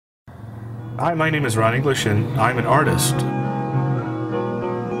Hi, my name is Ron English, and I'm an artist.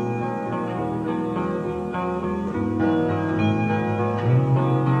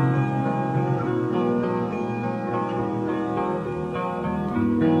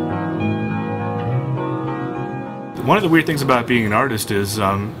 One of the weird things about being an artist is you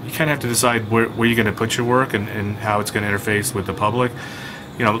kind of have to decide where you're going to put your work and how it's going to interface with the public.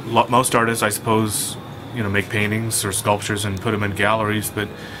 You know, most artists, I suppose, you know, make paintings or sculptures and put them in galleries, but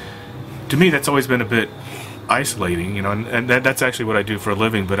to me that's always been a bit isolating, you know, and that's actually what I do for a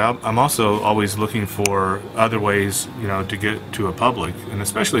living. But I'm also always looking for other ways, you know, to get to a public, and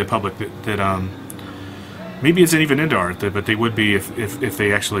especially a public that maybe isn't even into art, but they would be if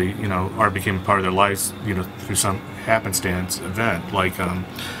they actually, you know, art became a part of their lives, you know, through some happenstance event, like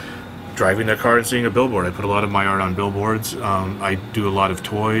driving their car and seeing a billboard. I put a lot of my art on billboards. I do a lot of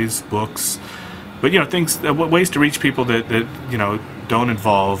toys, books, but you know, things, ways to reach people that you know don't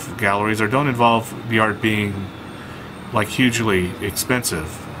involve galleries or don't involve the art being like hugely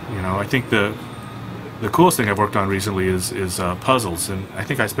expensive. You know, I think the coolest thing I've worked on recently is puzzles, and I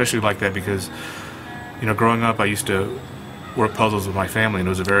think I especially like that because, you know, growing up I used to work puzzles with my family, and it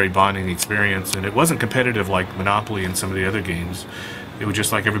was a very bonding experience, and it wasn't competitive like Monopoly and some of the other games. It was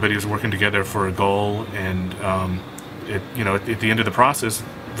just like everybody was working together for a goal, and you know, at the end of the process,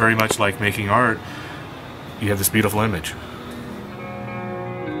 very much like making art, you have this beautiful image.